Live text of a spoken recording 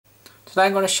Today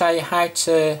I'm going to show you how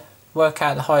to work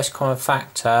out the highest common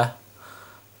factor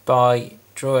by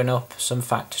drawing up some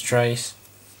factor trees.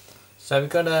 So we're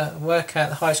going to work out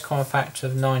the highest common factor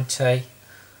of 90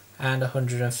 and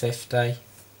 150.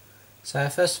 So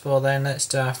first of all then, let's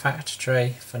do our factor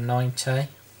tree for 90.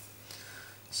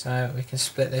 So we can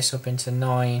split this up into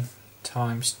 9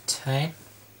 times 10.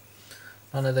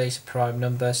 None of these are prime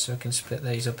numbers, so we can split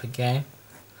these up again.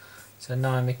 So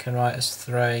 9 we can write as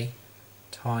 3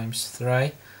 times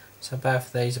 3. So both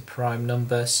of these are prime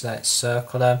numbers, so let's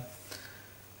circle them.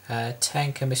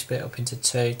 10 can be split up into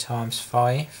 2 times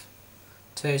 5.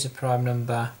 2 is a prime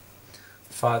number,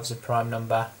 5 is a prime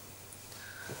number.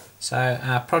 So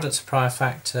our product of prime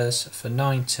factors for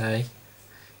 90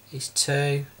 is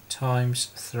 2 times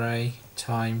 3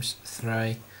 times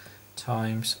 3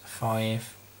 times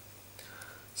 5.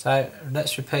 So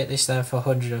let's repeat this then for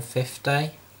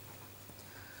 150.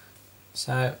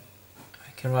 So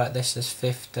we can write this as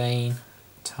 15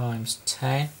 times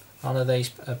 10. None of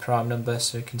these are prime numbers,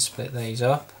 so we can split these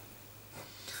up.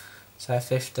 So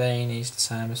 15 is the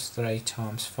same as 3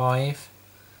 times 5.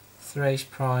 3 is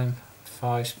prime,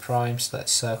 5 is prime, so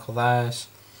let's circle those.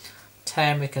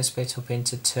 10 we can split up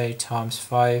into 2 times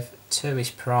 5. 2 is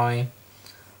prime,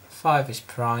 5 is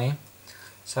prime.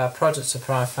 So our product of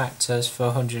prime factors for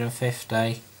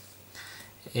 150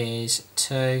 is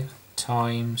 2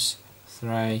 times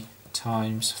 3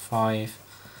 times 5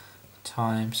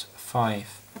 times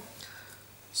 5.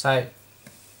 So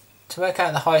to work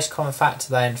out the highest common factor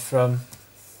then from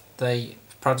the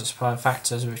product of prime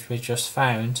factors which we just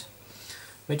found,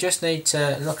 we just need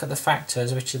to look at the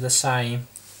factors which are the same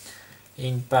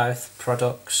in both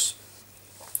products.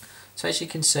 So as you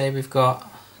can see, we've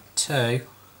got 2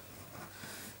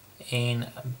 in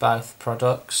both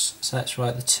products, so let's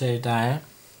write the 2 down.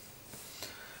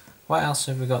 What else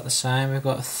have we got the same? We've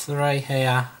got a 3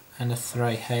 here and a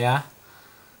 3 here,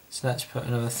 so let's put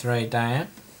another 3 down.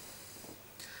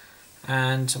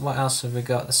 And what else have we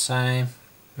got the same?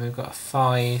 We've got a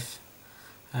 5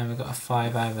 and we've got a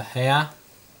 5 over here,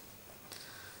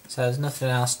 so there's nothing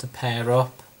else to pair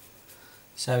up.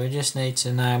 So we just need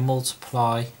to now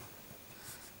multiply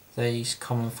these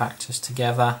common factors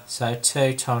together. So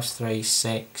 2 times 3 is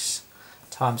 6,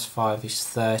 times 5 is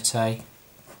 30.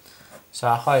 So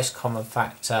our highest common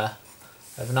factor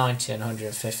of 90 and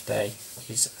 150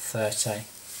 is 30.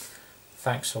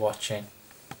 Thanks for watching.